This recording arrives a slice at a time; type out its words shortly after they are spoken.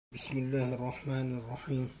بسم الله الرحمن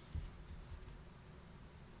الرحيم.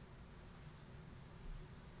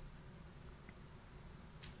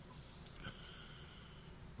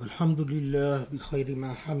 والحمد لله بخير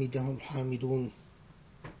ما حمده الحامدون.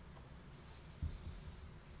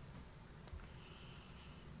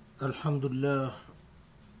 الحمد لله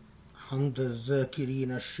حمد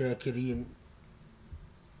الذاكرين الشاكرين،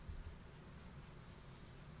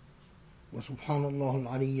 وسبحان الله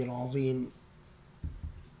العلي العظيم،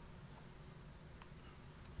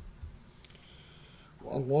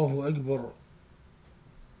 والله أكبر،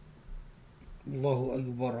 الله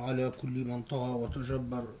أكبر على كل من طغى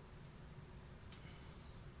وتجبر.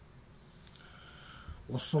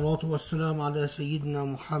 والصلاة والسلام على سيدنا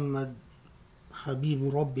محمد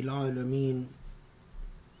حبيب رب العالمين،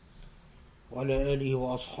 وعلى آله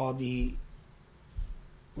وأصحابه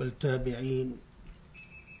والتابعين،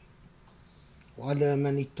 وعلى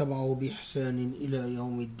من اتبعوا بإحسان إلى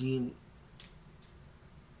يوم الدين.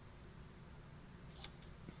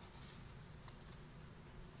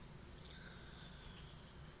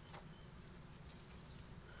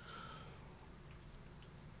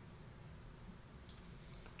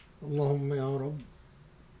 اللهم يا رب،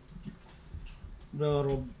 يا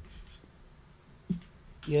رب،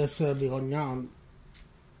 يا سابغ النعم،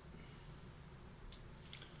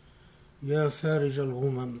 يا فارج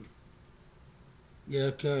الغمم، يا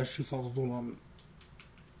كاشف الظلم.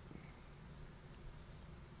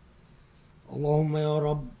 اللهم يا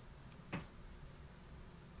رب،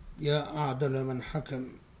 يا أعدل من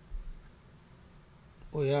حكم،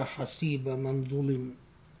 ويا حسيب من ظلم،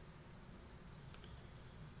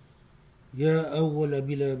 يا أول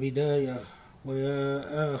بلا بداية،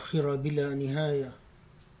 ويا آخر بلا نهاية.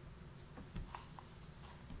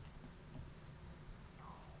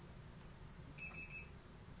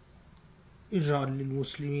 اجعل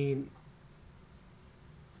للمسلمين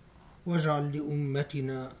واجعل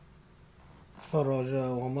لأمتنا فرجا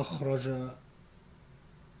ومخرجا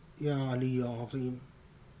يا علي يا عظيم.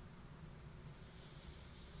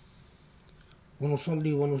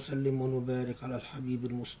 ونصلي ونسلم ونبارك على الحبيب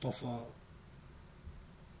المصطفى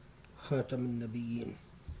خاتم النبيين.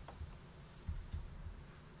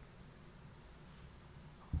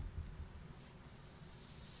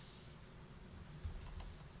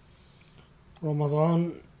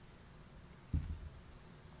 Ramadan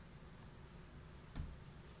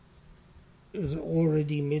is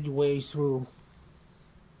already midway through.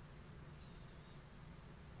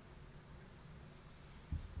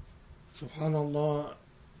 Subhanallah,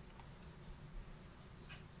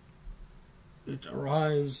 it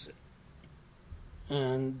arrives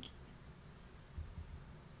and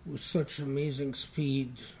with such amazing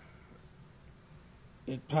speed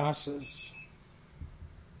it passes.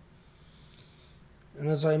 And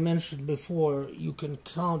as I mentioned before, you can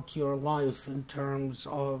count your life in terms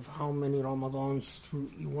of how many Ramadans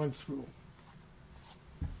you went through.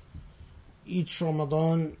 Each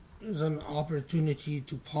Ramadan is an opportunity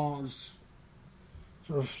to pause,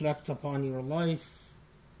 to reflect upon your life,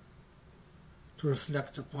 to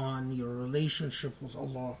reflect upon your relationship with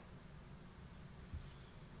Allah,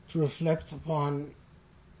 to reflect upon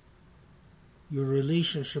your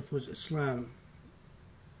relationship with Islam,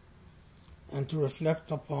 and to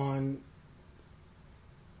reflect upon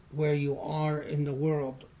where you are in the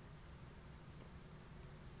world.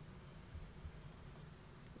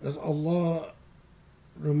 As Allah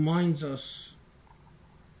reminds us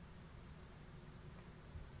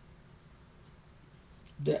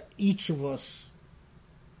that each of us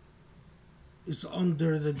is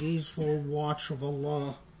under the gazeful watch of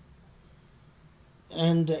Allah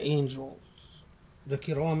and the angels, the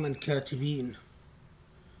Kiram and Katibin,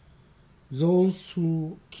 those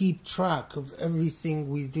who keep track of everything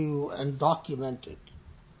we do and document it.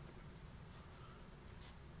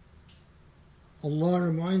 Allah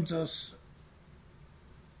reminds us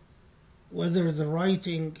whether the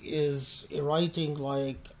writing is a writing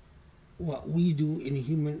like what we do in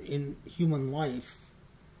human life,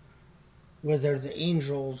 whether the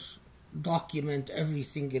angels document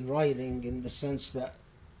everything in writing in the sense that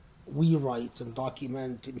we write and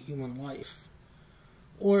document in human life,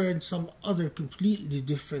 or in some other completely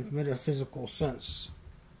different metaphysical sense.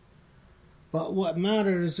 But what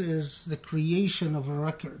matters is the creation of a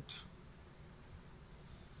record,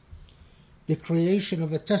 the creation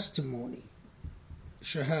of a testimony,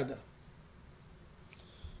 shahada,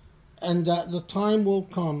 and that the time will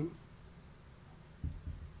come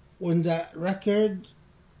when that record,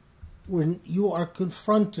 when you are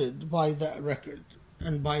confronted by that record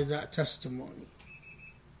and by that testimony.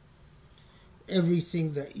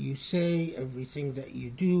 Everything that you say, everything that you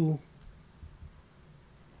do,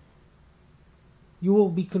 you will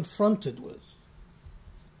be confronted with.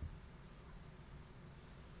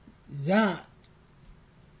 That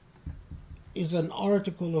is an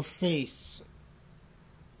article of faith.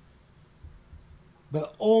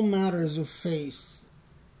 But all matters of faith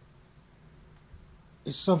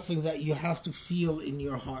is something that you have to feel in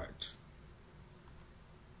your heart.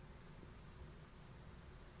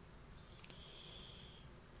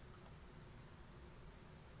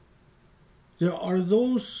 There are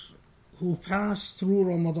those who pass through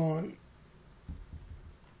Ramadan.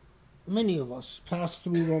 Many of us pass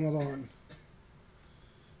through Ramadan,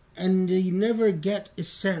 and they never get a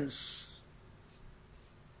sense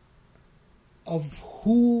of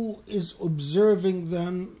who is observing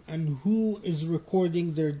them and who is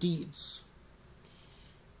recording their deeds.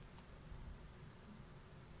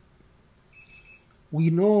 We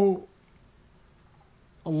know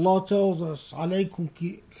Allah tells us, عليكم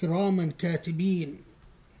كراما كاتبين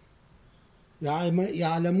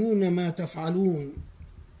يعلمون ما تفعلون,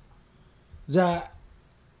 that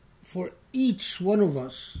for each one of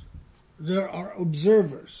us there are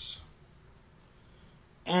observers,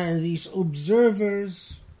 and these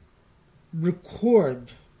observers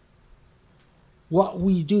record what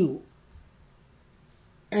we do,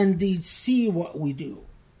 and they see what we do,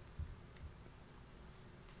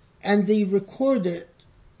 and they record it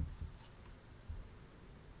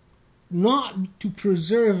not to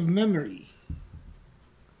preserve memory,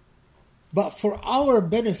 but for our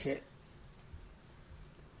benefit,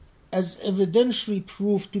 as evidentiary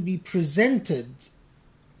proof to be presented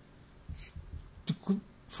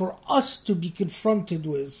for us to be confronted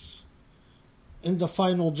with in the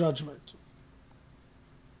final judgment.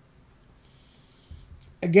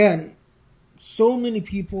 Again, so many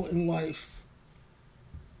people in life,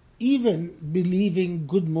 even believing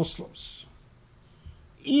good Muslims,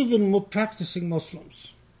 even practicing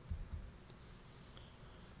Muslims,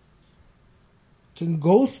 can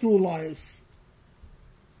go through life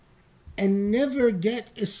and never get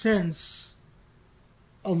a sense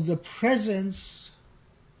of the presence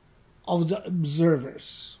of the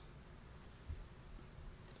observers.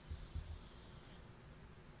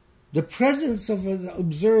 The presence of the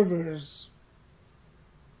observers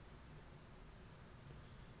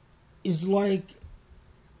is like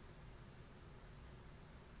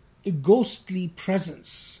a ghostly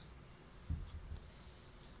presence.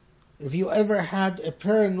 If you ever had a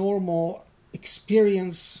paranormal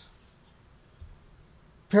experience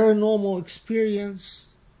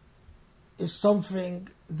is something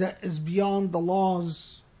that is beyond the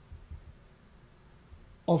laws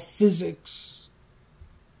of physics,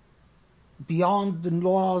 beyond the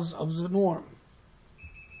laws of the norm.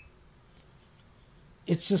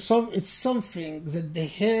 It's something that the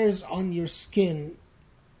hairs on your skin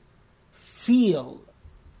feel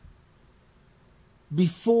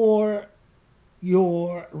before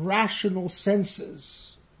your rational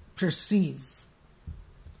senses perceive.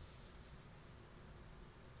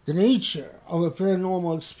 The nature of a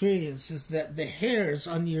paranormal experience is that the hairs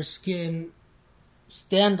on your skin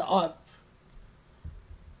stand up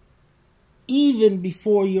even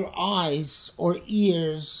before your eyes or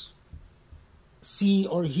ears see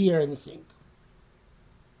or hear anything.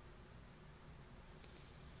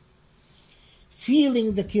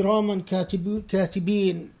 Feeling the kiraman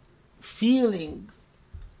katibin, feeling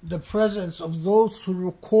the presence of those who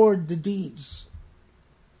record the deeds,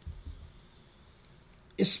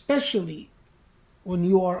 especially when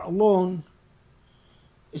you are alone,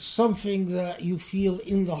 is something that you feel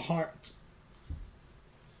in the heart,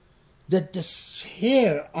 that the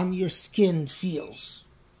hair on your skin feels.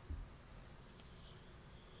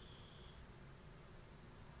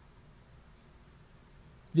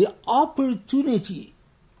 The opportunity,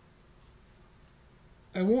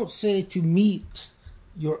 I won't say to meet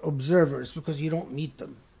your observers because you don't meet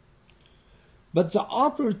them, but the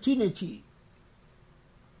opportunity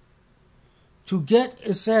to get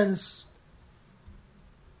a sense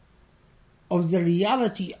of the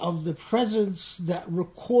reality of the presence that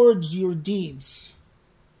records your deeds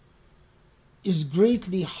is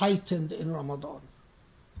greatly heightened in Ramadan.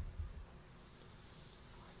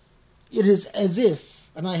 It is as if,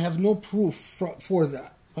 and I have no proof for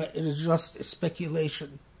that, but it is just a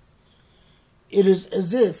speculation. It is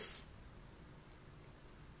as if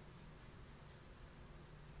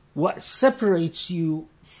what separates you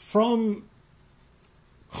from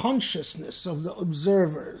consciousness of the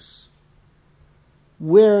observers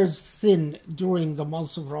wears thin during the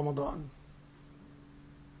month of Ramadan.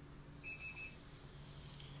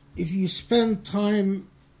 If you spend time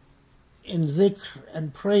in dhikr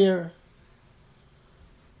and prayer,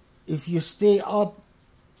 if you stay up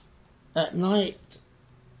at night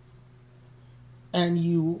and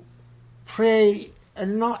you pray,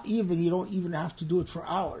 and you don't even have to do it for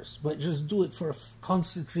hours, but just do it for a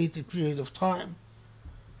concentrated period of time,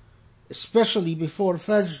 especially before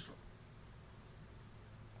Fajr,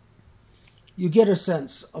 you get a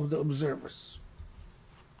sense of the observers.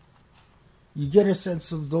 You get a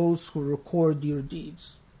sense of those who record your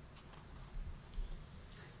deeds.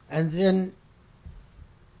 And then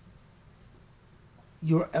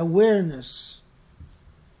your awareness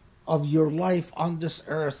of your life on this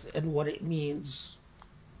earth and what it means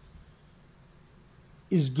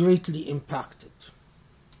is greatly impacted.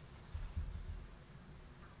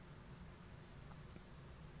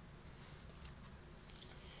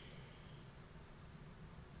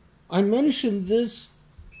 I mention this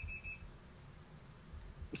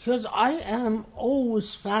because I am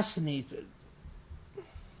always fascinated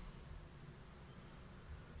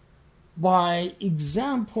by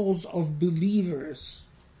examples of believers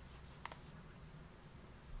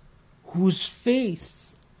whose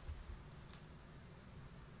faith,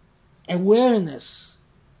 awareness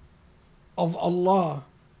of Allah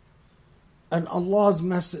and Allah's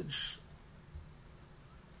message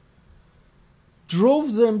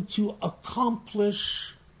drove them to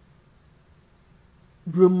accomplish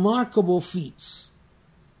remarkable feats,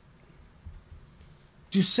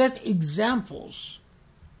 to set examples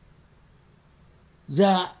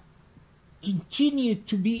that continue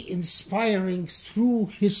to be inspiring through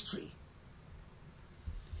history.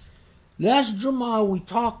 Last Jum'ah we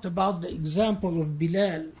talked about the example of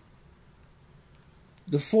Bilal,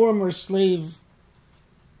 the former slave,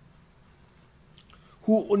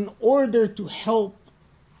 who, in order to help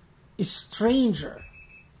a stranger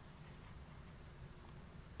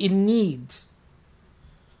in need,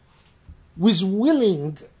 was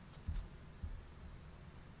willing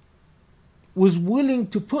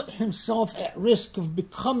to put himself at risk of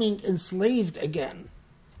becoming enslaved again.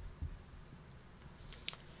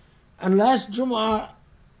 And last Jum'ah,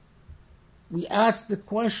 we asked the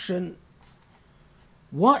question,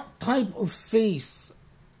 what type of faith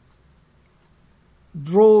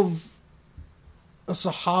drove a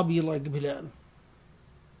Sahabi like Bilal?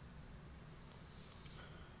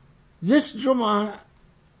 This Jum'ah,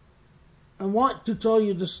 I want to tell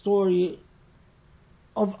you the story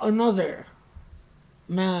of another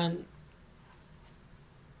man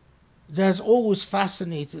that has always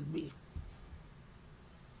fascinated me.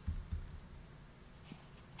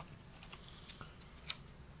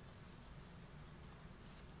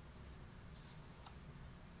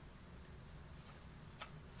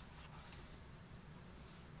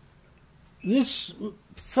 This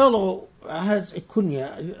fellow has a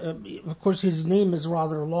kunya. Of course, his name is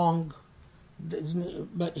rather long,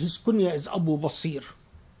 but his kunya is Abu Basir.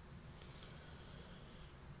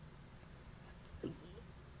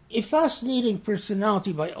 A fascinating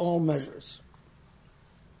personality by all measures.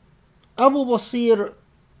 Abu Basir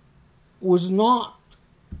was not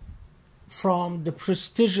from the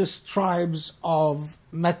prestigious tribes of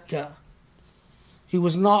Mecca. He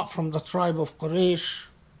was not from the tribe of Quraysh.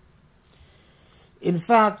 In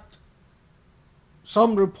fact,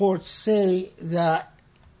 some reports say that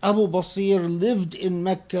Abu Basir lived in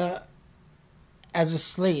Mecca as a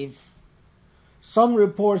slave. Some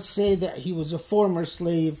reports say that he was a former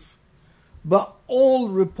slave, but all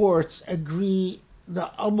reports agree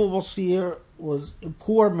that Abu Basir was a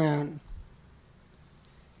poor man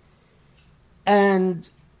and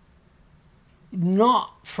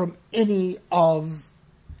not from any of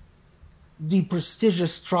the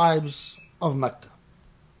prestigious tribes of Mecca.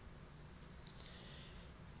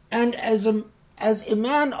 And as a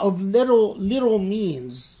man of little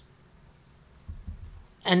means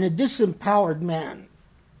and a disempowered man,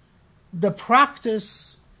 the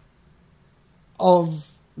practice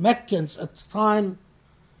of Meccans at the time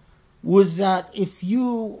was that if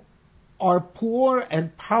you are poor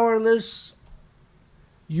and powerless,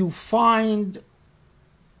 you find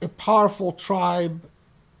a powerful tribe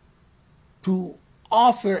to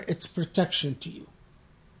offer its protection to you.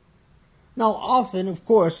 Now, often, of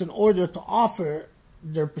course, in order to offer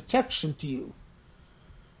their protection to you,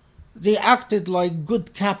 they acted like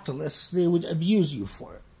good capitalists. They would abuse you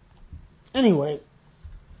for it. Anyway,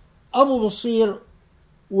 Abu Basir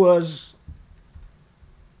was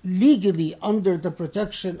legally under the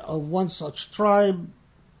protection of one such tribe.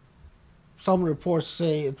 Some reports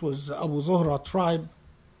say it was the Abu Zuhra tribe.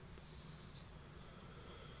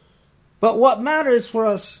 But what matters for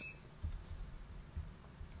us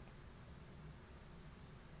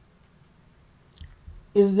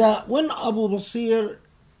is that when Abu Basir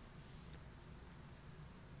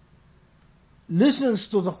listens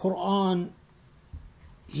to the Quran,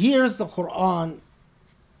 hears the Quran,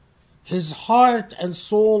 his heart and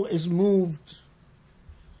soul is moved,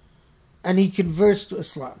 and he converts to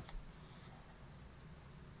Islam.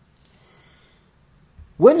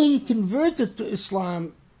 When he converted to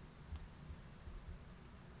Islam,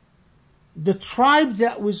 the tribe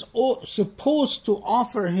that was supposed to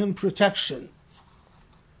offer him protection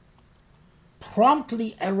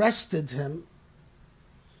promptly arrested him,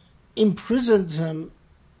 imprisoned him,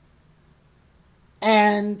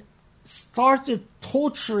 and started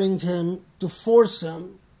torturing him to force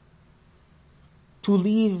him to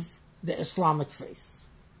leave the Islamic faith.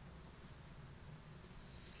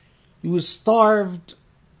 He was starved,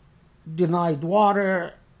 denied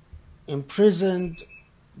water, imprisoned,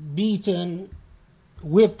 beaten,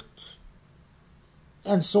 whipped,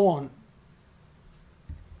 and so on.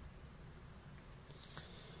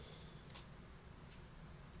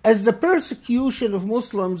 As the persecution of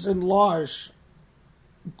Muslims enlarged,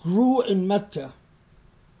 grew in Mecca,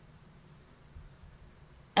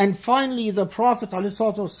 and finally the Prophet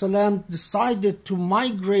ﷺ decided to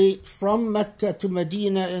migrate from Mecca to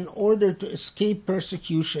Medina in order to escape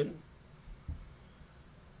persecution.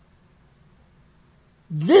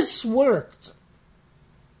 This worked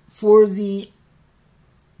for the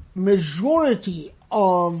majority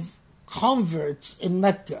of converts in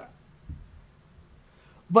Mecca.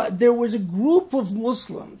 But there was a group of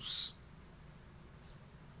Muslims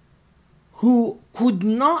who could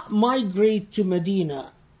not migrate to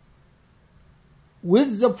Medina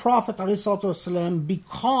with the Prophet ﷺ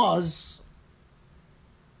because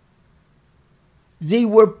they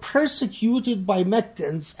were persecuted by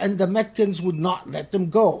Meccans and the Meccans would not let them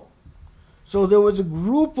go. So there was a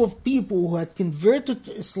group of people who had converted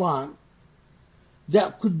to Islam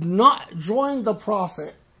that could not join the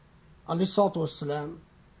Prophet ﷺ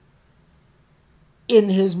in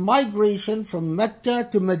his migration from Mecca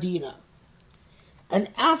to Medina. And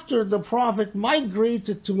after the Prophet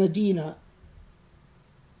migrated to Medina,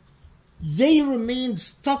 they remained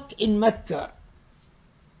stuck in Mecca,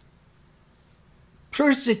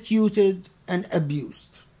 persecuted and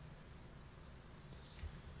abused.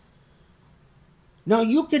 Now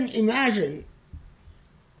you can imagine,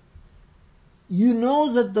 you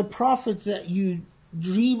know that the Prophet that you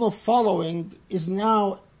dream of following is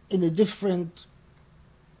now in a different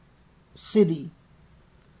city,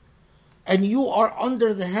 and you are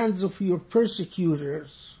under the hands of your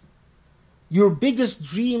persecutors. Your biggest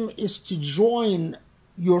dream is to join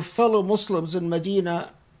your fellow Muslims in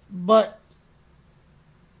Medina, but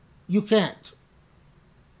you can't.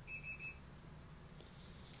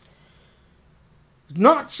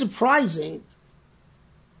 Not surprising,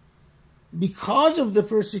 because of the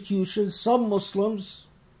persecution, some Muslims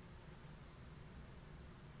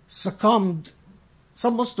succumbed.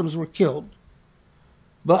 Some Muslims were killed,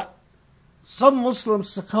 but some Muslims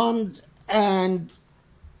succumbed and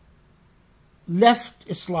left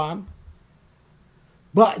Islam,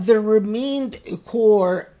 but there remained a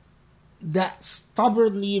core that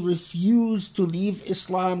stubbornly refused to leave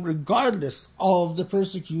Islam regardless of the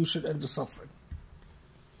persecution and the suffering.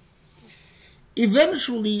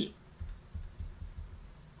 Eventually,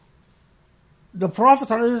 the Prophet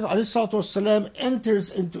ﷺ enters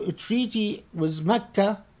into a treaty with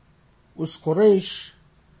Mecca, with Quraysh,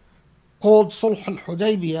 called Sulh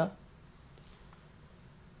al-Hudaybiyah.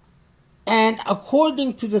 And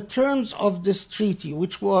according to the terms of this treaty,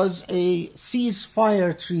 which was a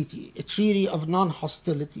ceasefire treaty, a treaty of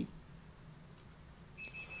non-hostility,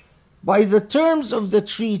 by the terms of the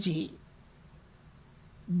treaty,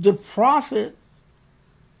 the Prophet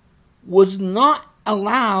was not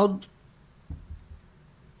allowed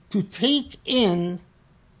to take in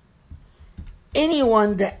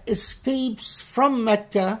anyone that escapes from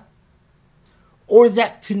Mecca or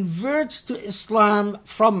that converts to Islam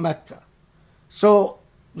from Mecca. So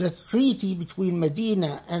the treaty between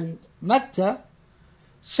Medina and Mecca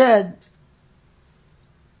said,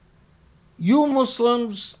 you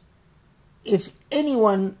Muslims, if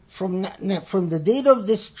anyone from the date of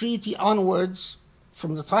this treaty onwards,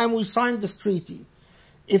 from the time we signed this treaty,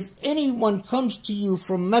 if anyone comes to you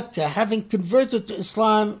from Mecca having converted to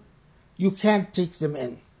Islam, you can't take them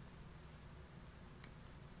in.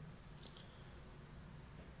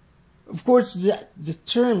 Of course, the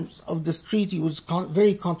terms of this treaty was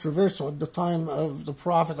very controversial at the time of the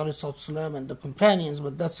Prophet ﷺ and the companions,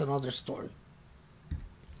 but that's another story.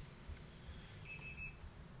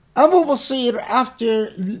 Abu Basir,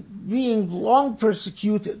 after being long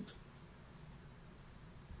persecuted,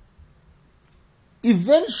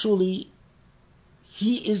 eventually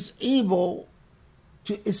he is able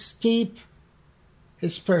to escape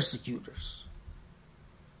his persecutors.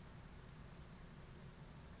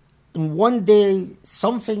 And one day,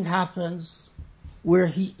 something happens where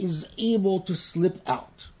he is able to slip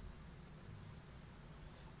out.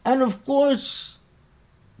 And of course,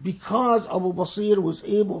 because Abu Basir was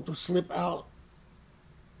able to slip out,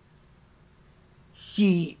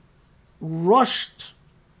 he rushed,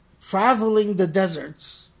 traveling the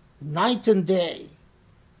deserts night and day,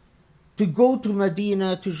 to go to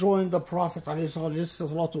Medina to join the Prophet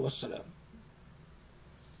ﷺ.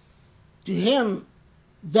 To him,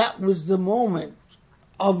 that was the moment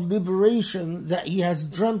of liberation that he has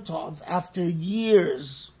dreamt of after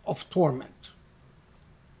years of torment.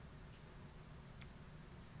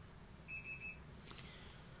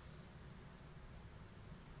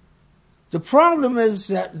 The problem is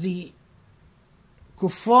that the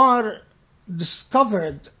kuffar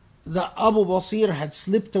discovered that Abu Basir had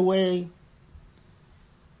slipped away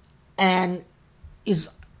and is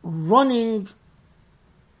making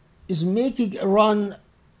a run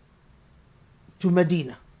to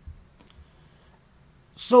Medina.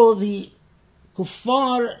 So the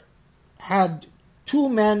kuffar had two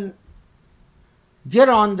men get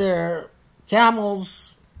on their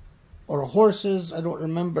camels or horses, I don't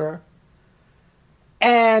remember,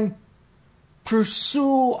 and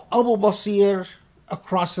pursue Abu Basir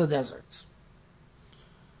across the desert.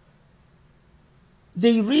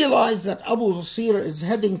 They realize that Abu Basir is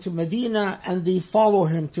heading to Medina, and they follow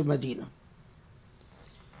him to Medina.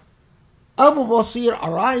 Abu Basir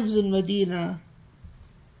arrives in Medina,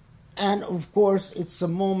 and of course it's a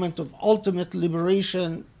moment of ultimate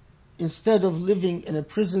liberation. Instead of living in a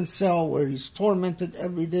prison cell where he's tormented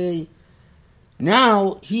every day,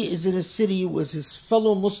 now he is in a city with his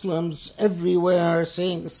fellow Muslims everywhere,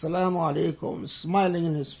 saying Assalamu alaikum, smiling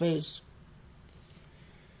in his face.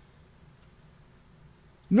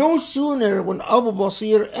 No sooner when Abu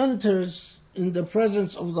Basir enters in the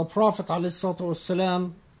presence of the Prophet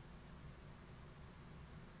ﷺ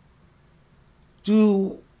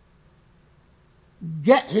to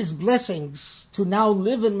get his blessings to now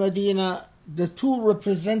live in Medina, the two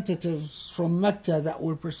representatives from Mecca that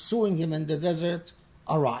were pursuing him in the desert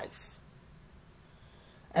arrive.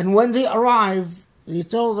 And when they arrive, they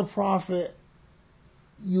tell the Prophet,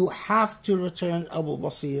 you have to return Abu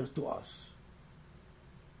Basir to us.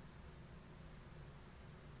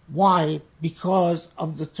 Why? Because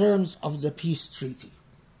of the terms of the peace treaty.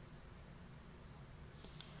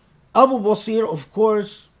 Abu Basir, of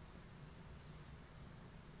course,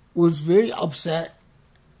 was very upset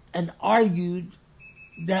and argued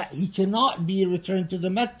that he cannot be returned to the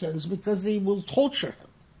Meccans because they will torture him.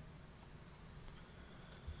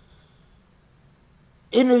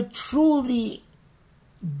 In a truly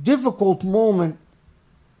difficult moment,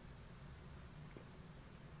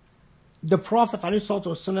 the Prophet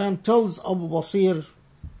ﷺ tells Abu Basir,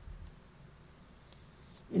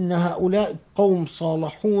 إن هؤلاء قوم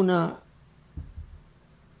صالحون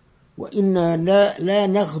وإنا لا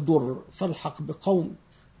نغدر فالحق بقوم.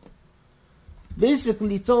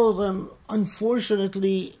 Basically tell them,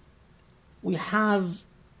 unfortunately, we have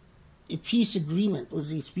a peace agreement with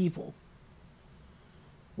these people.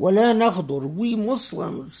 ولا نغدر, we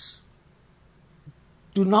Muslims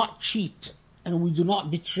do not cheat and we do not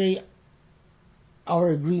betray our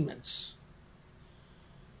agreements.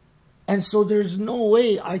 And so there's no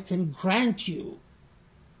way I can grant you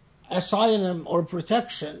asylum or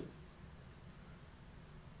protection.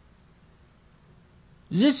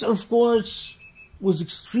 This, of course, was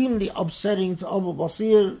extremely upsetting to Abu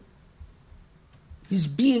Basir. He's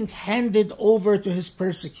being handed over to his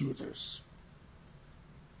persecutors.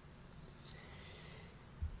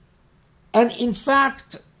 And in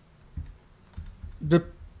fact,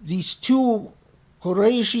 these two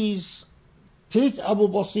Qurayshis take Abu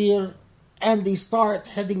Basir and they start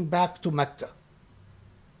heading back to Mecca.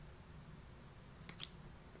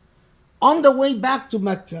 On the way back to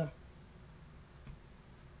Mecca,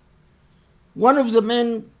 one of the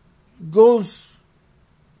men goes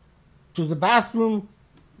to the bathroom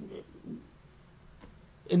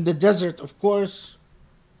in the desert, of course,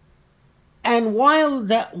 and while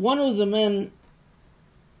that one of the men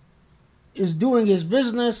is doing his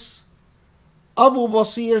business, Abu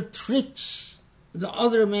Basir tricks the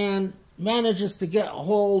other man, manages to get a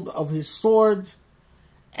hold of his sword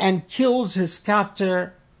and kills his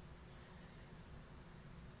captor.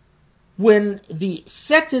 When the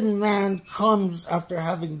second man comes after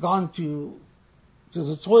having gone to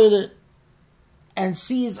the toilet and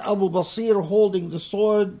sees Abu Basir holding the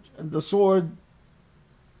sword, and the sword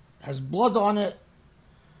has blood on it,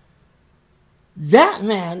 that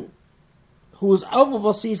man, who was Abu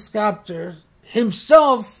Basir's captor,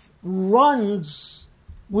 himself runs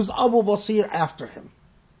with Abu Basir after him.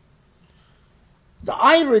 The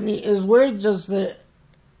irony is, where does the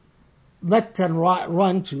Meccan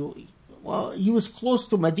run to? Well, he was close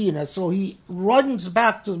to Medina, so he runs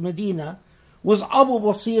back to Medina with Abu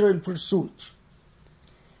Basir in pursuit.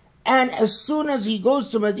 And as soon as he goes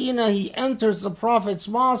to Medina, he enters the Prophet's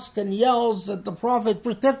mosque and yells at the Prophet,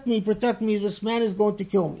 protect me, this man is going to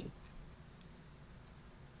kill me.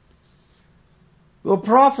 The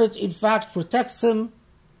Prophet, in fact, protects him.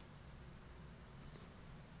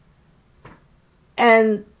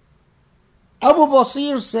 And Abu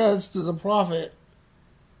Basir says to the Prophet,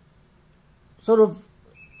 sort of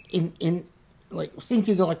in like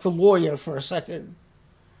thinking like a lawyer for a second,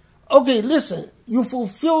 okay, listen, you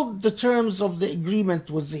fulfilled the terms of the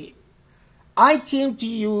agreement with thee. I came to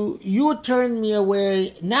you, you turned me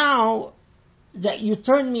away. Now that you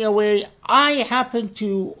turned me away, I happen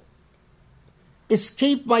to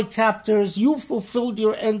escape my captors. You fulfilled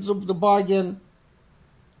your ends of the bargain.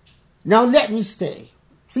 Now let me stay.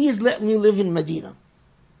 Please let me live in Medina.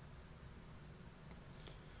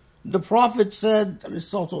 The Prophet said,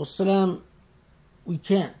 ﷺ, we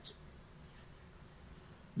can't.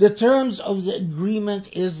 The terms of the agreement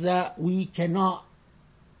is that we cannot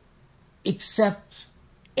accept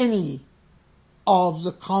any of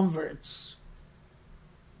the converts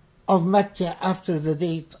of Mecca after the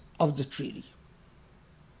date of the treaty.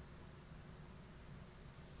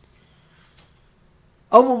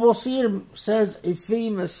 Abu Basir says a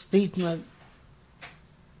famous statement.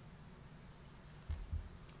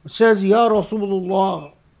 It says, Ya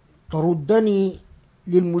Rasulullah, taruddani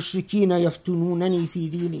lilmushrikina yaftununani fi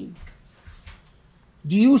dini.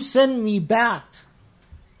 Do you send me back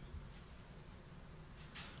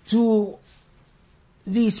to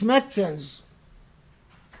these Meccans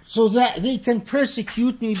so that they can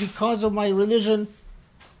persecute me because of my religion?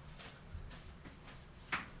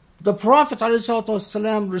 The Prophet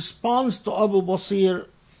ﷺ responds to Abu Basir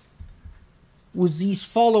with the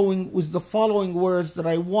following words that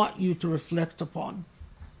I want you to reflect upon.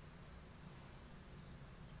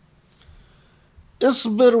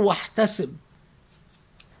 اصبر واحتسب.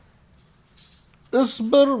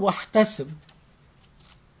 اصبر واحتسب.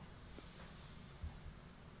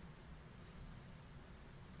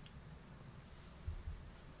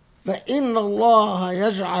 فإن الله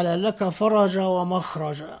يجعل لك فرجا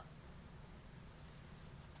ومخرجا.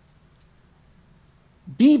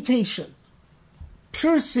 Be patient.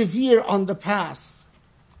 Persevere on the path.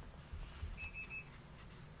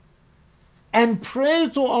 And pray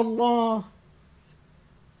to Allah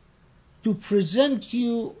to present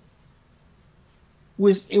you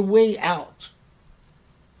with a way out.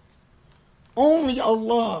 Only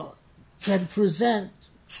Allah can present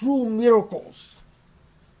true miracles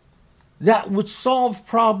that would solve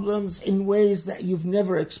problems in ways that you've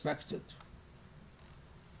never expected.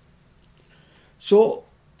 So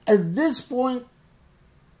at this point,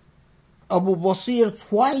 Abu Basir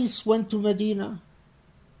twice went to Medina.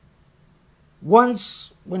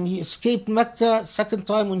 Once when he escaped Mecca, second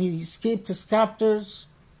time when he escaped his captors.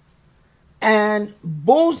 And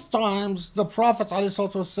both times the Prophet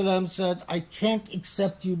ﷺ said, I can't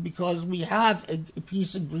accept you because we have a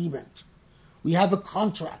peace agreement. We have a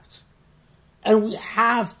contract. And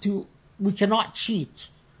we cannot cheat.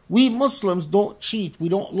 We Muslims don't cheat, we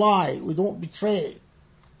don't lie, we don't betray.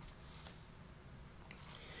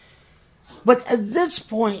 But at this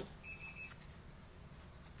point,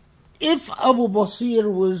 if Abu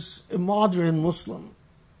Basir was a modern Muslim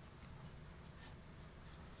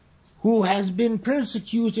who has been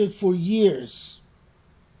persecuted for years,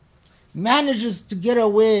 manages to get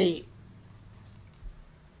away,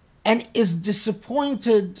 and is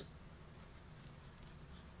disappointed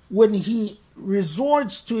when he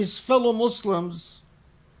resorts to his fellow Muslims,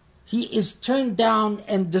 he is turned down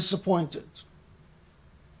and disappointed.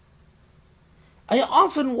 I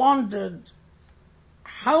often wondered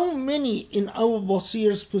how many in Abu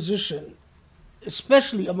Basir's position,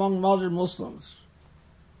 especially among modern Muslims,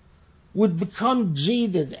 would become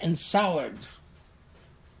jaded and soured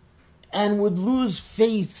and would lose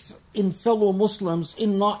faith in fellow Muslims,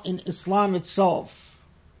 not in Islam itself,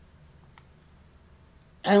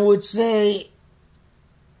 and would say,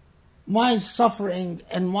 my suffering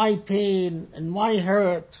and my pain and my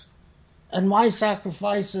hurt and my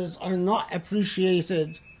sacrifices are not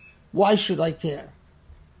appreciated. Why should I care?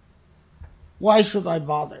 Why should I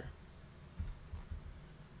bother?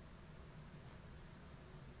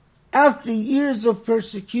 After years of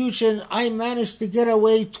persecution, I managed to get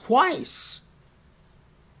away twice.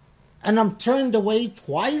 And I'm turned away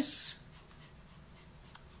twice?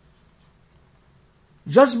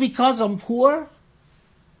 Just because I'm poor?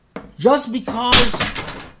 Just because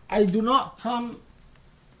I do not come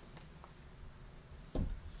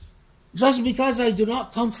Just because I do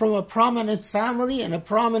not come from a prominent family and a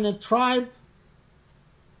prominent tribe,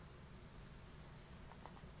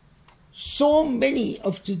 so many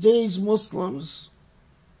of today's Muslims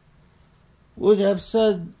would have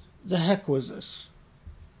said, the heck with this.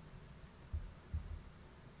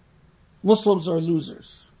 Muslims are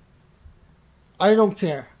losers. I don't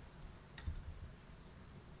care.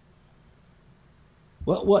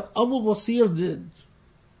 But what Abu Basir did,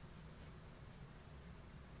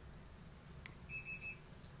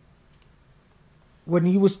 when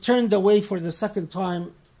he was turned away for the second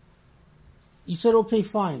time, he said, okay,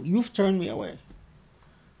 fine, you've turned me away,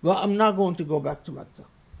 but I'm not going to go back to Mecca.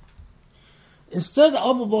 Instead,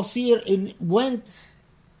 Abu Basir went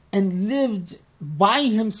and lived by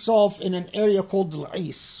himself in an area called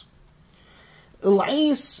Al-Ais.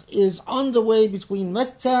 Al-Ais is on the way between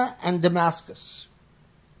Mecca and Damascus.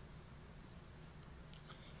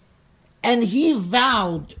 And he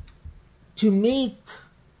vowed to make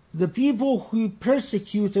the people who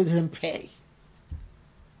persecuted him pay.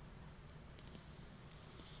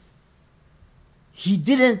 He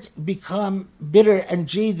didn't become bitter and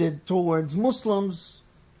jaded towards Muslims.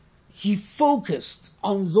 He focused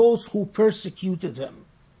on those who persecuted him,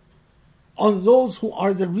 on those who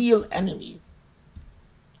are the real enemy.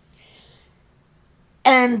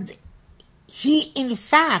 And he, in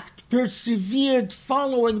fact, persevered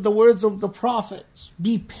following the words of the Prophet.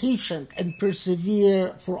 Be patient and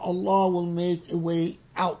persevere, for Allah will make a way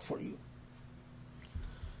out for you.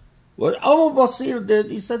 What Abu Basir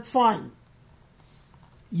did, he said, fine.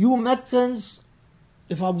 You Meccans,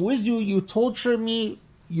 if I'm with you, you torture me,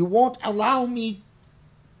 you won't allow me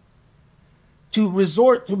to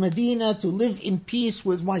resort to Medina to live in peace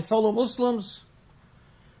with my fellow Muslims,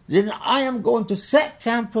 then I am going to set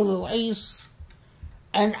camp at Al-Ais,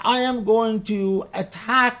 and I am going to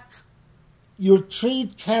attack your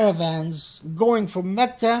trade caravans going from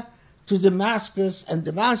Mecca to Damascus and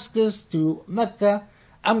Damascus to Mecca.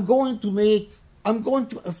 I'm going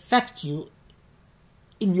to affect you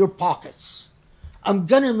in your pockets. I'm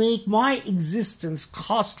going to make my existence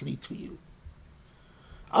costly to you.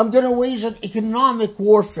 I'm going to wage an economic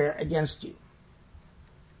warfare against you.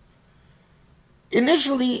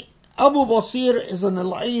 Initially, Abu Basir is in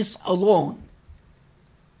Al-Ais alone.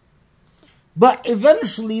 But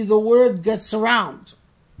eventually the word gets around.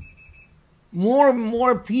 More and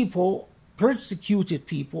more people, persecuted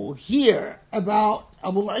people, hear about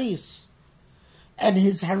Abu Al-Ais and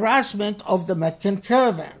his harassment of the Meccan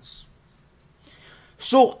caravans.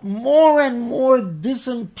 So more and more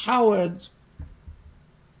disempowered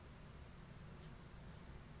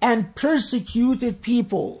and persecuted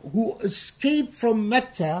people who escape from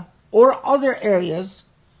Mecca or other areas,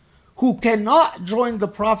 who cannot join the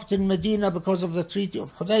Prophet in Medina because of the Treaty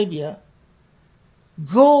of Hudaybiyah,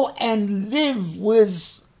 go and live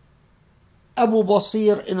with Abu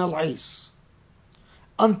Basir in Al-Ais,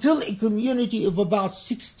 until a community of about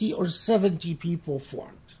 60 or 70 people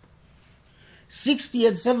formed. 60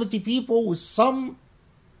 and 70 people with some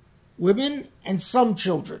women and some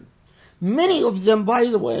children. Many of them, by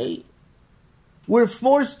the way, were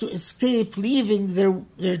forced to escape, leaving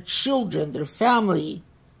their children, their family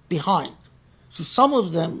behind. So some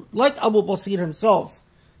of them, like Abu Basir himself,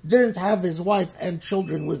 didn't have his wife and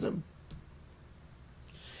children with him.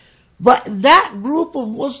 But that group of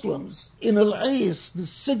Muslims in Al-Ais, the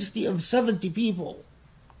 60 of 70 people,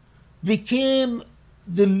 became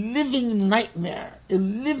the living nightmare, a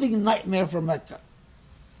living nightmare for Mecca.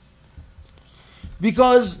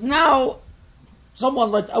 Because now,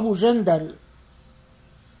 someone like Abu Jandal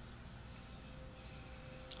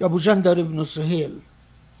ibn Suhail,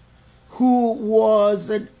 who was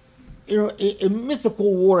a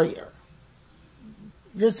mythical warrior,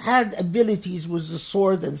 just had abilities with the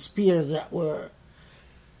sword and spear that were,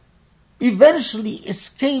 eventually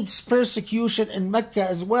escapes persecution in Mecca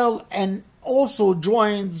as well, and also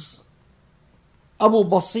joins Abu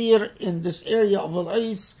Basir in this area of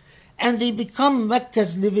Al-Ais, and they become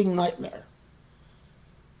Mecca's living nightmare.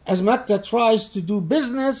 As Mecca tries to do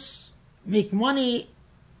business, make money,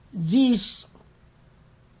 these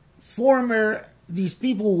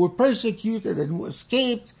people who were persecuted and who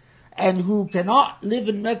escaped and who cannot live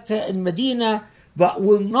in Mecca and Medina, but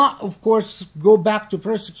will not, of course, go back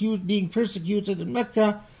to being persecuted in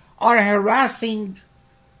Mecca, are harassing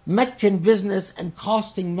Meccan business and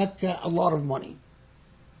costing Mecca a lot of money.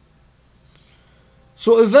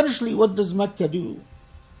 So eventually, what does Mecca do?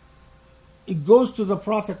 It goes to the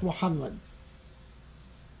Prophet Muhammad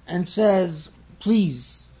and says,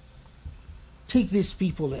 please, take these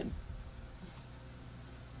people in.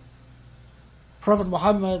 Prophet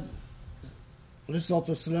Muhammad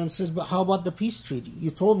والسلام, says, but how about the peace treaty?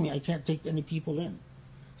 You told me I can't take any people in.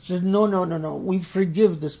 He said, no, no, no, no. We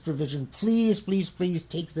forgive this provision. Please, please, please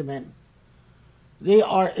take them in. They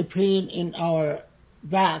are a pain in our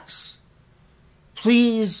backs.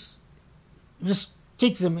 Please, just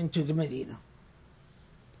take them into the Medina.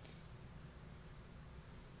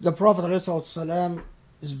 The Prophet ﷺ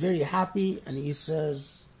is very happy, and he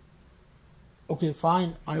says, okay,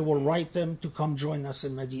 fine, I will write them to come join us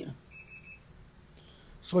in Medina.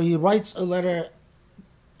 So he writes a letter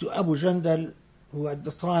to Abu Jandal, who at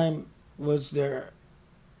the time was their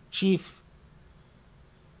chief.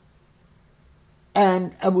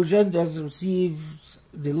 And Abu Jandal receives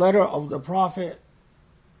the letter of the Prophet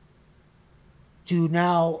to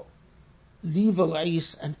now leave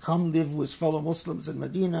Al-Ais and come live with fellow Muslims in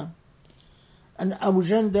Medina. And Abu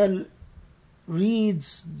Jandal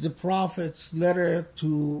reads the Prophet's letter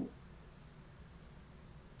to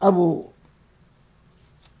Abu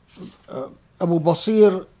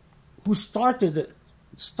Basir, who started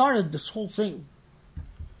this whole thing.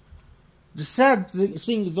 The sad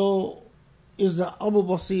thing, though, is that Abu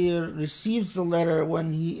Basir receives the letter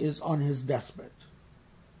when he is on his deathbed.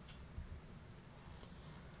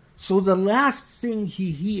 So the last thing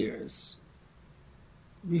he hears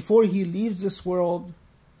before he leaves this world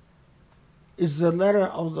is the letter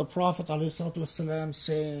of the Prophet ﷺ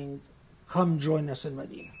saying, come join us in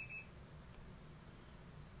Medina.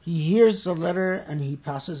 He hears the letter and he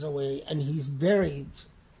passes away, and he's buried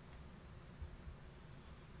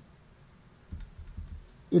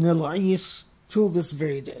in Al-Ais till this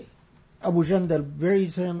very day. Abu Jandal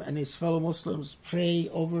buries him, and his fellow Muslims pray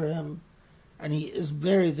over him, and he is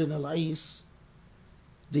buried in Al-Ais.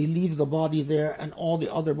 They leave the body there, and all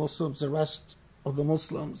the other Muslims, the rest of the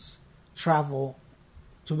Muslims, travel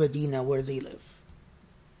to Medina where they live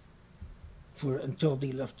until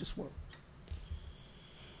they left this world.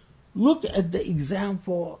 Look at the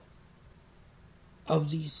example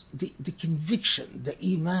of the conviction, the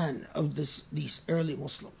iman of these early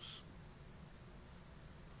Muslims.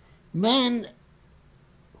 Man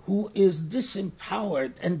who is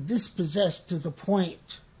disempowered and dispossessed to the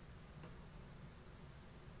point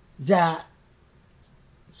that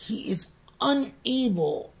he is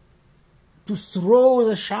unable to throw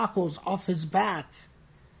the shackles off his back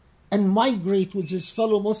and migrate with his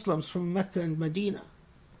fellow Muslims from Mecca and Medina.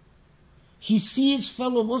 He sees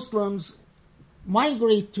fellow Muslims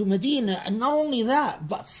migrate to Medina, and not only that,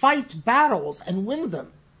 but fight battles and win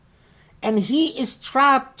them. And he is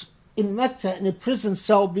trapped in Mecca in a prison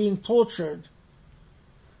cell being tortured.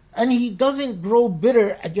 And he doesn't grow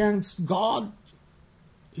bitter against God.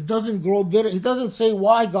 He doesn't grow bitter. He doesn't say,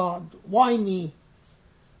 why God? Why me?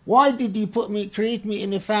 Why did you create me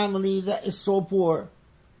in a family that is so poor?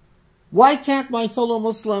 Why can't my fellow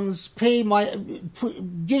Muslims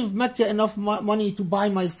give Mecca enough money to buy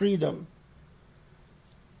my freedom?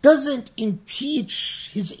 Doesn't impeach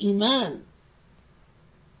his iman.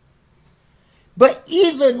 But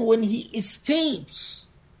even when he escapes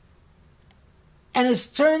and is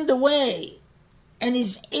turned away and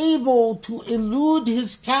is able to elude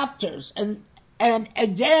his captors and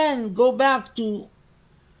again go back to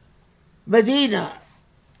Medina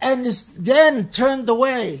and is again turned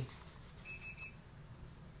away,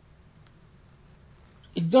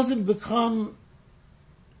 it doesn't become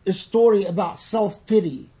a story about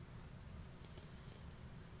self-pity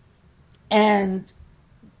and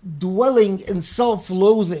dwelling in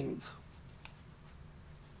self-loathing.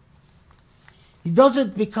 He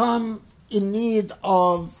doesn't become in need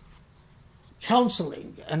of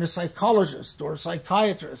counseling and a psychologist or a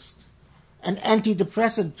psychiatrist and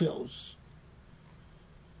antidepressant pills.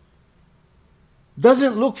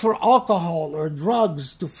 Doesn't look for alcohol or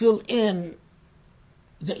drugs to fill in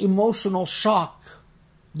the emotional shock,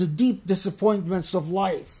 the deep disappointments of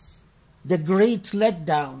life, the great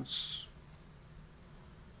letdowns.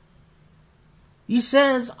 He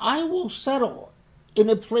says, I will settle in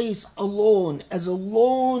a place alone as a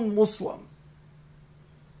lone Muslim,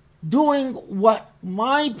 doing what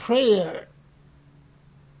my prayer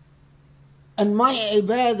and my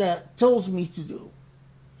ibadah tells me to do.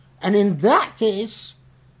 And in that case,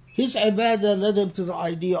 his ibadah led him to the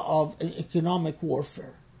idea of an economic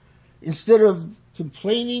warfare. Instead of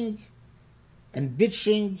complaining and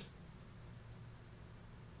bitching,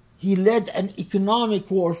 he led an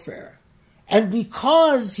economic warfare. And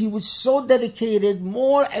because he was so dedicated,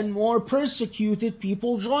 more and more persecuted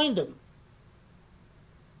people joined him.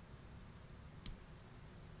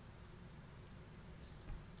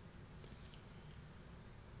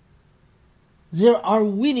 There are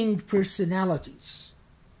winning personalities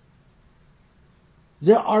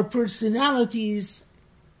There are personalities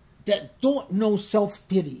that don't know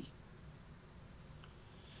self-pity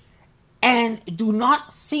and do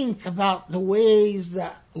not think about the ways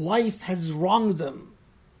that life has wronged them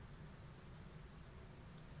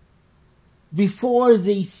before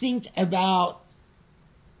they think about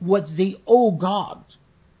what they owe God.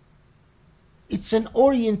 It's an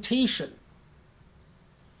orientation.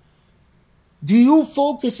 Do you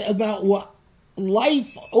focus about what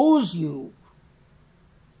life owes you?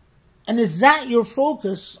 And is that your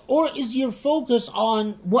focus? Or is your focus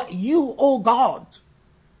on what you owe God?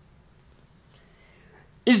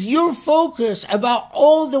 Is your focus about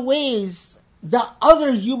all the ways that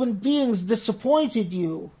other human beings disappointed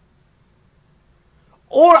you?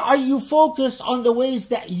 Or are you focused on the ways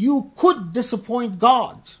that you could disappoint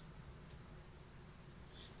God?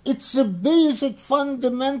 It's a basic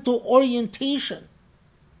fundamental orientation.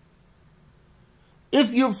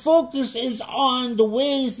 If your focus is on the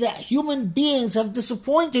ways that human beings have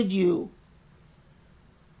disappointed you,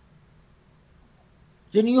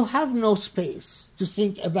 then you have no space to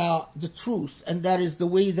think about the truth, and that is the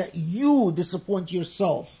way that you disappoint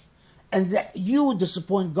yourself and that you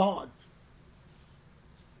disappoint God.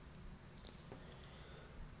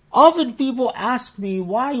 Often people ask me,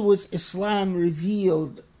 why was Islam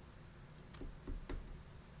revealed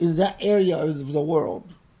in that area of the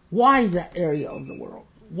world? Why that area of the world?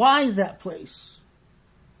 Why that place?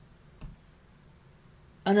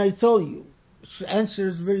 And I tell you, the answer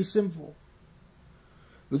is very simple.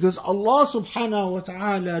 Because Allah subhanahu wa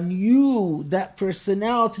ta'ala knew that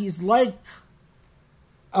personalities like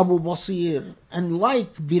Abu Basir and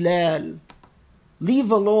like Bilal,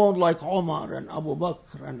 leave alone like Omar and Abu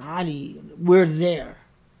Bakr and Ali, were there.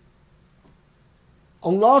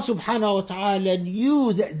 Allah subhanahu wa ta'ala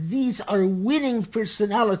knew that these are winning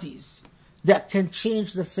personalities that can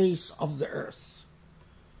change the face of the earth.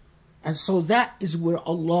 And so that is where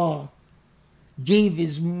Allah gave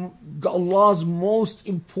Allah's most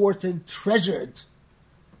important treasured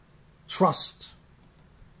trust,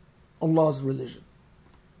 Allah's religion.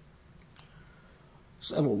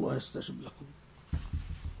 أسأل الله يستجب لكم.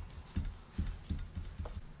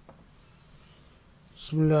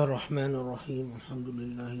 بسم الله الرحمن الرحيم الحمد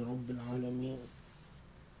لله رب العالمين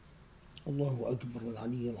الله أكبر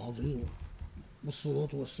العلي العظيم والصلاة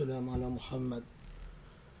والسلام على محمد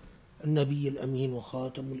النبي الأمين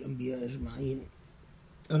وخاتم الأنبياء أجمعين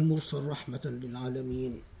المرسل رحمة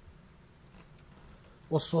للعالمين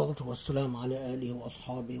والصلاة والسلام على آله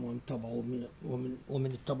وأصحابه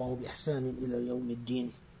ومن اتبعوا بإحسان إلى يوم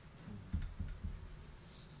الدين.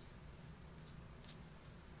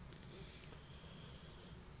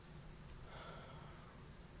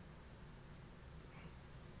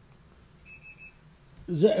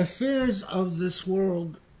 The affairs of this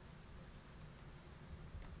world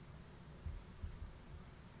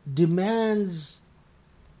demands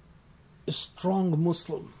a strong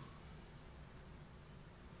Muslim.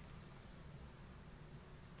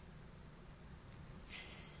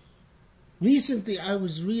 Recently, I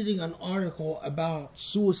was reading an article about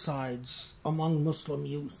suicides among Muslim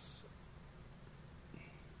youth.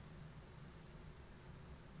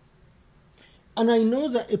 And I know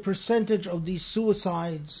that a percentage of these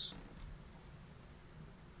suicides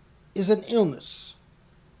is an illness.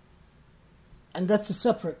 And that's a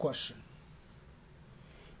separate question.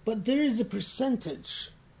 But there is a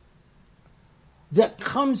percentage that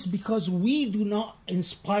comes because we do not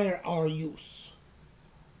inspire our youth.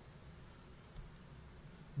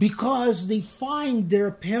 Because they find their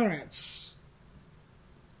parents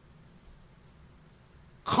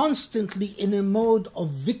constantly in a mode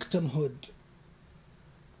of victimhood.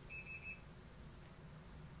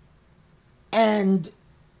 And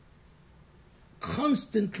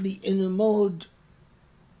constantly in a mode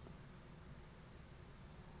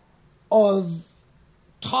of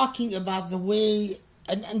talking about the way,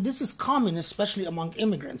 and this is common especially among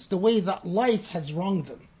immigrants, the way that life has wronged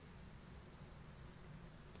them.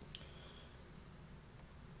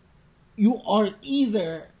 You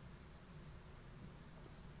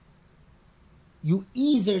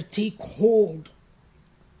either take hold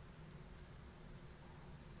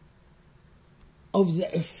of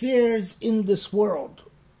the affairs in this world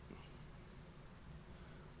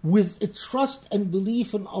with a trust and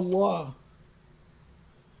belief in Allah,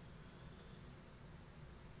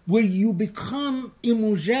 where you become a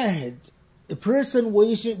mujahid, a person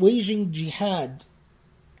waging jihad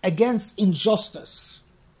against injustice,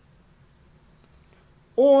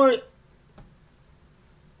 or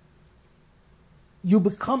you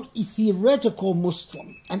become a theoretical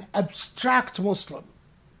Muslim, an abstract Muslim,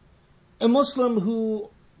 a Muslim who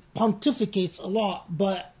pontificates a lot,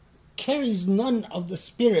 but carries none of the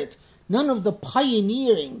spirit, none of the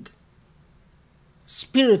pioneering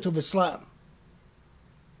spirit of Islam.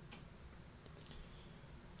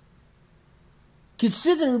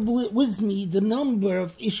 Consider with me the number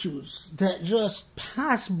of issues that just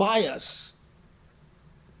pass by us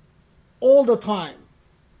all the time.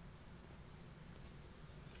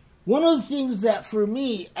 One of the things that for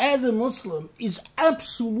me as a Muslim is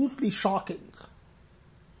absolutely shocking,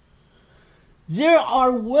 there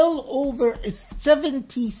are well over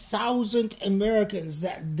 70,000 Americans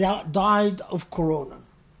that died of corona.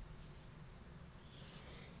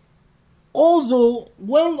 Although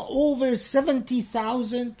well over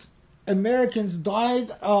 70,000 Americans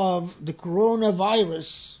died of the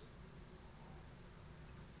coronavirus,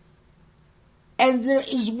 and there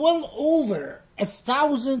is well over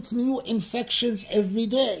 1,000 new infections every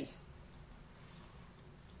day.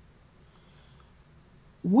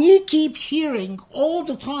 We keep hearing all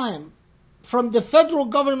the time from the federal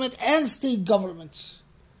government and state governments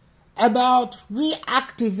about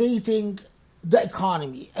reactivating the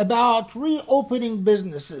economy, about reopening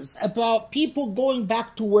businesses, about people going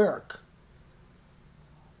back to work.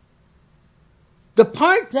 The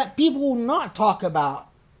part that people will not talk about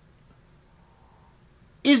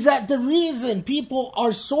is that the reason people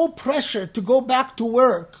are so pressured to go back to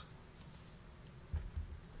work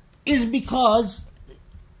is because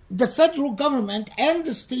the federal government and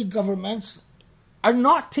the state governments are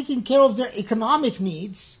not taking care of their economic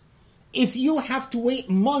needs. If you have to wait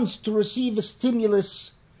months to receive a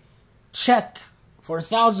stimulus check for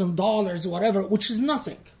 $1,000 or whatever, which is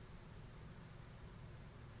nothing,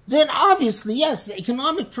 then obviously, yes, the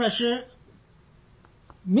economic pressure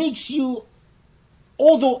makes you,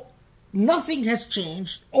 although nothing has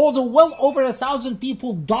changed, although well over 1,000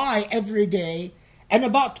 people die every day, and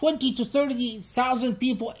about 20 to 30,000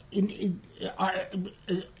 people are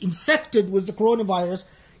infected with the coronavirus,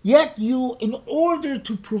 yet you, in order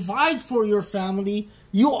to provide for your family,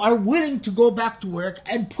 you are willing to go back to work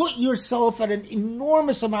and put yourself at an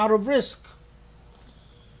enormous amount of risk.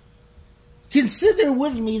 Consider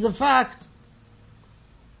with me the fact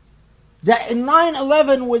that in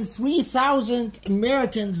 9/11, when 3,000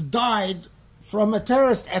 Americans died from a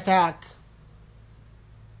terrorist attack,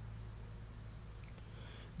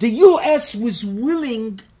 the U.S. was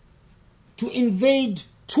willing to invade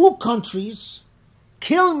 2 countries,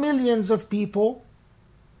 kill millions of people,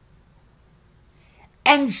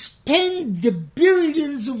 and spend the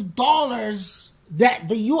billions of dollars that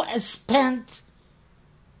the U.S. spent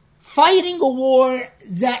fighting a war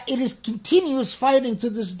that it is continuous fighting to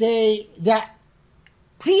this day, that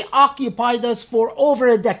preoccupied us for over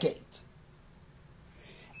a decade.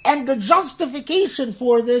 And the justification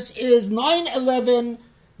for this is 9/11,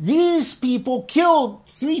 these people killed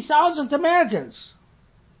 3,000 Americans.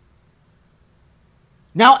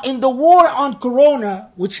 Now, in the war on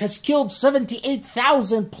corona, which has killed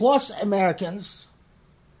 78,000 plus Americans,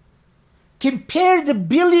 compare the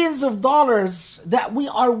billions of dollars that we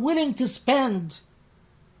are willing to spend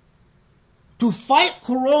to fight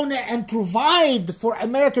corona and provide for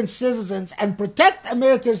American citizens and protect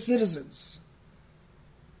American citizens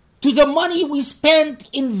to the money we spent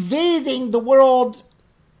invading the world,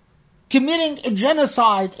 committing a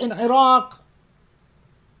genocide in Iraq,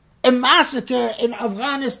 a massacre in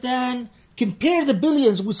Afghanistan. Compare the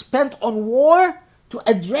billions we spent on war to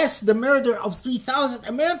address the murder of 3,000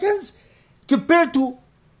 Americans compared to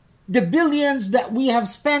the billions that we have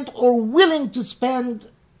spent or willing to spend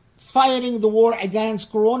fighting the war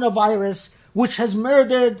against coronavirus, which has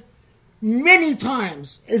murdered many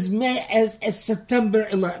times as September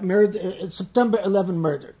 11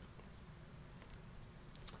 murdered.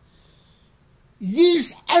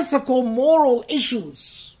 These ethical, moral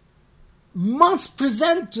issues must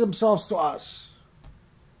present themselves to us.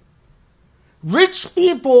 Rich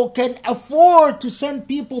people can afford to send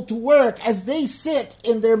people to work as they sit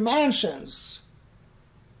in their mansions,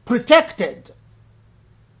 protected,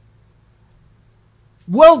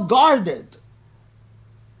 well guarded.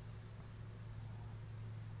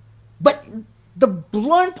 But the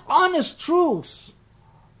blunt, honest truth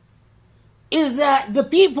is that the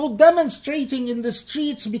people demonstrating in the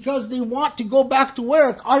streets because they want to go back to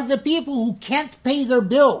work are the people who can't pay their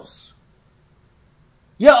bills.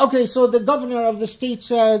 Yeah, okay, so the governor of the state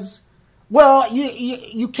says, well,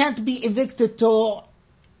 you can't be evicted till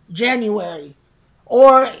January,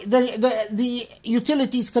 or the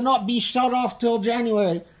utilities cannot be shut off till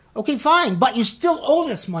January. Okay, fine, but you still owe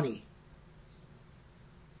this money.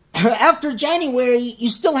 After January, you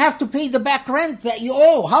still have to pay the back rent that you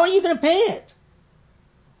owe. How are you going to pay it?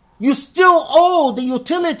 You still owe the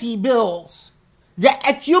utility bills that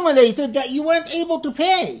accumulated that you weren't able to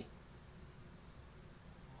pay.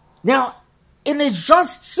 Now, in a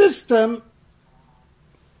just system,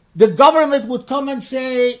 the government would come and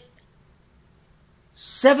say,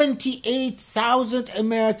 78,000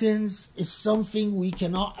 Americans is something we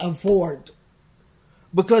cannot afford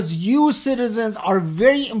because you citizens are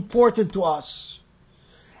very important to us.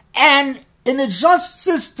 And in a just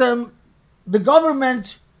system, the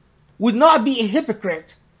government would not be a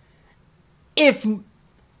hypocrite if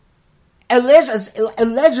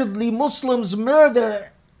allegedly Muslims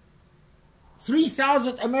murder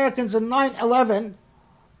 3,000 Americans in 9/11.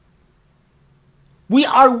 We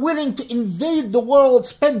are willing to invade the world,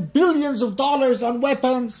 spend billions of dollars on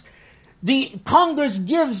weapons. The Congress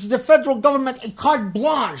gives the federal government a carte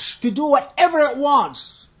blanche to do whatever it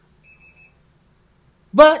wants.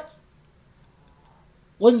 But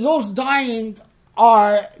when those dying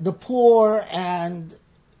are the poor and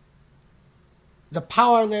the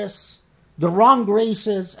powerless, the wrong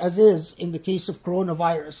races, as is in the case of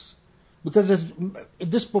coronavirus, because there's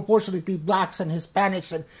disproportionately blacks and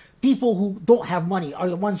Hispanics and people who don't have money are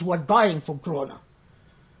the ones who are dying from corona.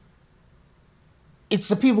 It's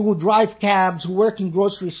the people who drive cabs, who work in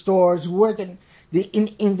grocery stores, who work in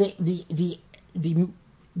the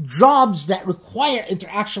jobs that require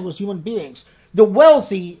interaction with human beings. The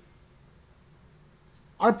wealthy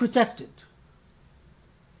are protected.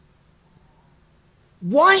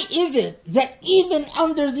 Why is it that even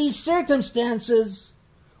under these circumstances,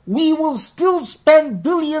 we will still spend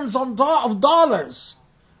billions of dollars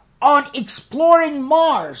on exploring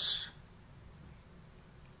Mars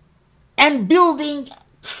and building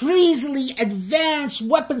crazily advanced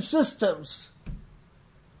weapon systems?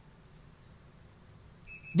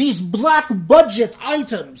 These black budget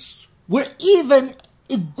items where even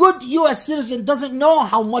a good U.S. citizen doesn't know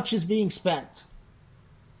how much is being spent.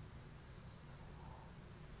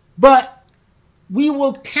 But we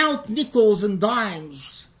will count nickels and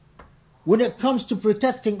dimes when it comes to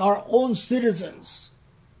protecting our own citizens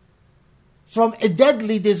from a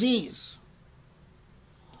deadly disease.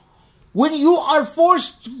 When you are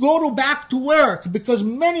forced to go back to work, because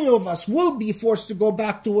many of us will be forced to go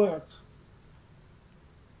back to work,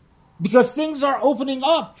 because things are opening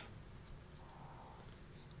up,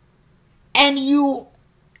 and you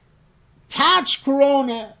catch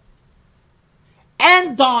corona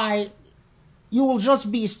and die, you will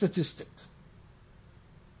just be a statistic.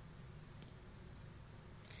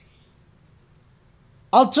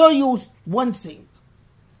 I'll tell you one thing.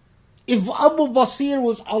 If Abu Basir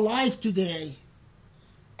was alive today,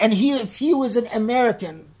 and if he was an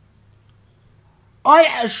American,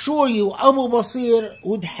 I assure you Abu Basir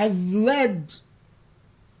would have led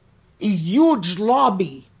a huge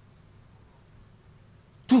lobby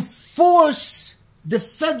to force the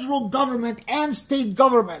federal government and state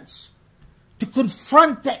governments to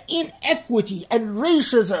confront the inequity and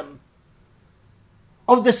racism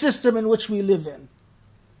of the system in which we live in.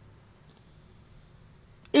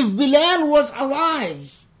 If Bilal was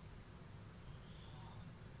alive,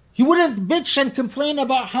 he wouldn't bitch and complain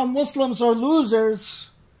about how Muslims are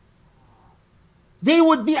losers. They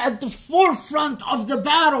would be at the forefront of the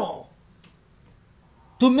battle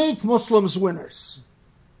to make Muslims winners.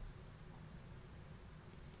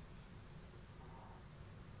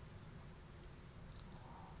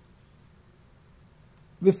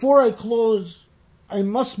 Before I close, I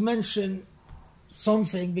must mention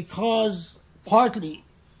something partly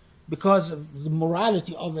because of the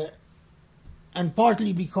morality of it, and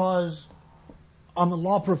partly because I'm a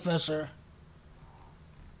law professor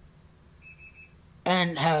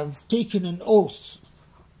and have taken an oath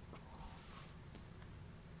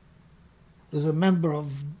as a member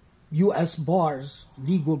of U.S. bars,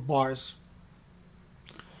 legal bars.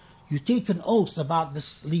 You take an oath about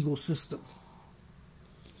this legal system.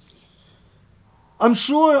 I'm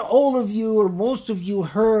sure all of you or most of you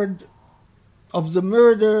heard of the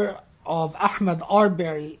murder of Ahmed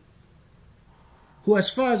Arbery, who,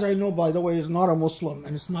 as far as I know, by the way, is not a Muslim,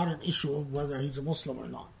 and it's not an issue of whether he's a Muslim or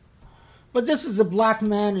not. But this is a black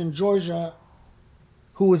man in Georgia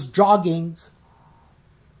who was jogging.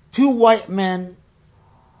 Two white men,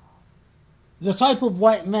 the type of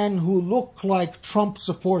white men who look like Trump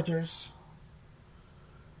supporters,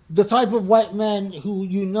 the type of white men who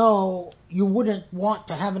you wouldn't want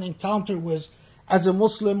to have an encounter with as a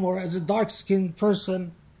Muslim or as a dark-skinned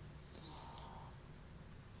person.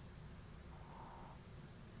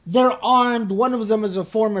 They're armed. One of them is a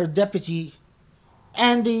former deputy,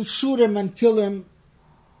 and they shoot him and kill him.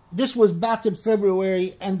 This was back in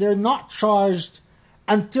February, and they're not charged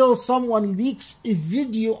until someone leaks a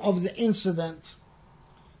video of the incident,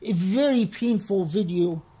 a very painful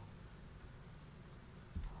video,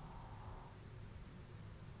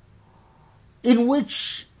 in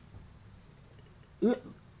which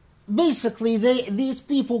basically these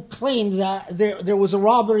people claimed that there was a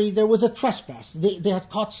robbery, there was a trespass. They had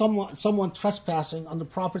caught someone trespassing on the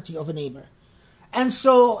property of a neighbor. And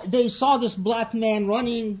so they saw this black man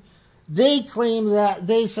running. They claim that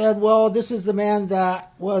they said, well, this is the man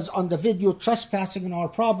that was on the video trespassing on our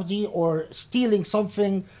property or stealing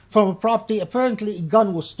something from a property. Apparently, a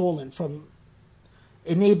gun was stolen from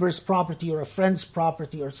a neighbor's property or a friend's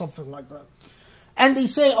property or something like that. And they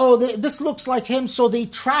say, oh, this looks like him, so they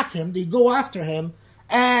track him, they go after him,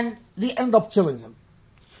 and they end up killing him.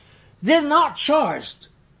 They're not charged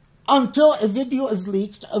until a video is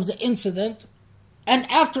leaked of the incident,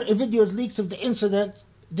 and after a video is leaked of the incident,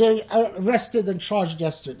 they're arrested and charged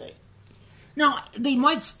yesterday. Now, they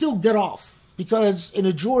might still get off, because in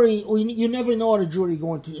a jury, you never know what a jury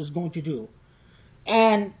is going to do.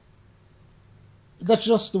 And that's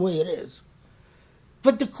just the way it is.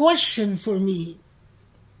 But the question for me,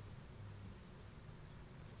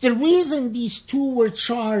 the reason these two were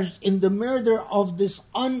charged in the murder of this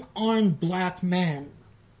unarmed black man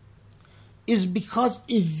is because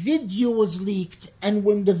a video was leaked, and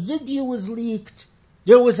when the video was leaked,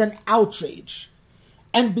 there was an outrage.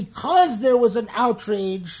 And because there was an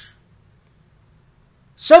outrage,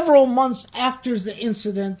 several months after the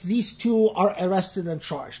incident, these two are arrested and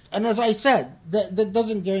charged. And as I said, that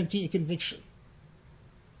doesn't guarantee a conviction.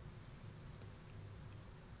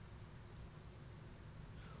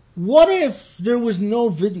 What if there was no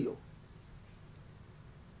video?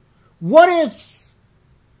 What if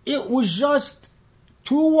it was just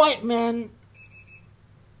two white men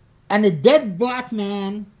and a dead black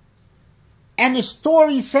man and a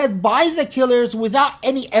story said by the killers without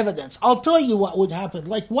any evidence? I'll tell you what would happen.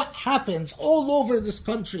 Like what happens all over this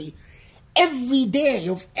country every day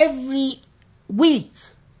of every week,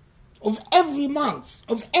 of every month,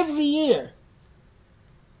 of every year.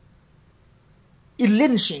 A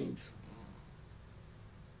lynching,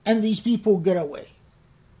 and these people get away.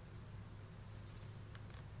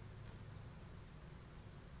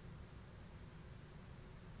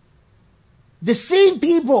 The same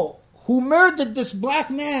people who murdered this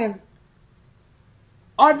black man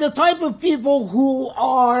are the type of people who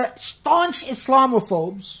are staunch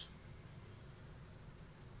Islamophobes.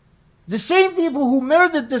 The same people who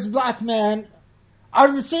murdered this black man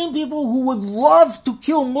are the same people who would love to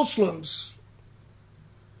kill Muslims.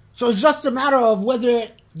 So it's just a matter of whether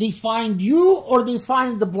they find you or they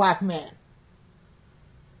find the black man.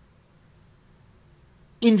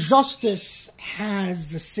 Injustice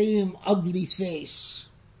has the same ugly face.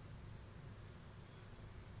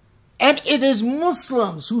 And it is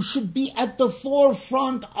Muslims who should be at the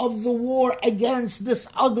forefront of the war against this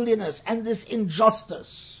ugliness and this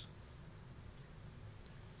injustice.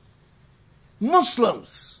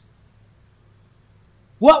 Muslims.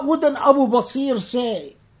 What would an Abu Basir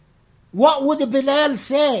say? What would Bilal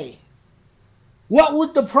say? What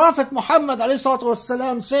would the Prophet Muhammad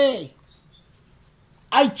ﷺ say?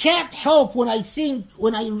 I can't help when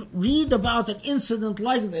I read about an incident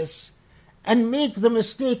like this and make the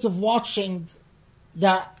mistake of watching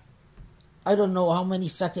that, I don't know how many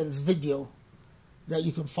seconds video that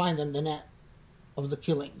you can find on the net of the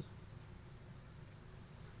killing.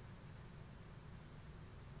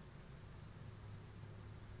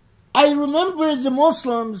 I remember the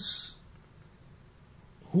Muslims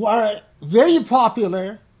who are very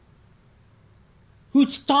popular, who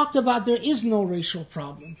talked about there is no racial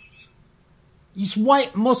problem. These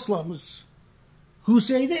white Muslims who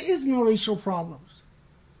say there is no racial problems.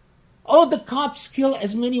 Oh, the cops kill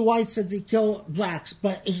as many whites as they kill blacks,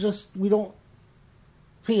 but it's just we don't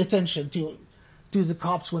pay attention to the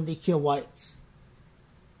cops when they kill whites.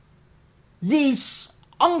 These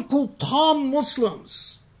Uncle Tom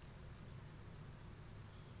Muslims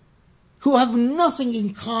who have nothing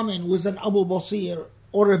in common with an Abu Basir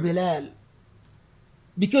or a Bilal,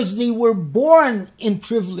 because they were born in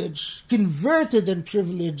privilege, converted in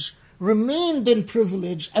privilege, remained in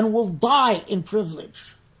privilege, and will die in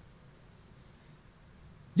privilege.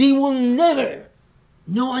 They will never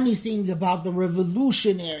know anything about the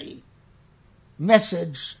revolutionary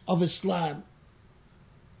message of Islam,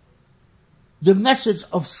 the message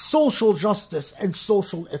of social justice and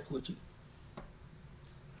social equity.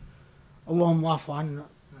 اللهم اعف عنا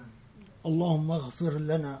اللهم اغفر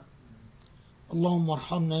لنا اللهم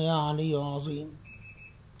ارحمنا يا علي عظيم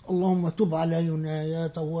اللهم تب علينا يا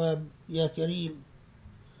تواب يا كريم.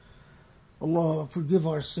 Allah, forgive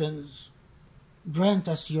our sins. Grant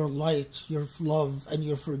us your light, your love, and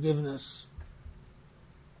your forgiveness.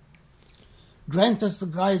 Grant us the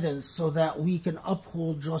guidance so that we can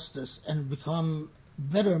uphold justice and become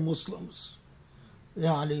better Muslims.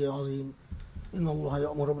 Ya Ali Azim. إن الله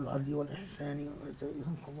يأمر بالعدل والإحسان وإيتاء ذي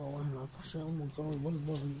القربى وينهى عن الفحشاء والمنكر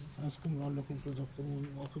والبغي فاذكروا لعلكم تذكرون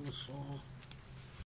وأقيموا الصلاة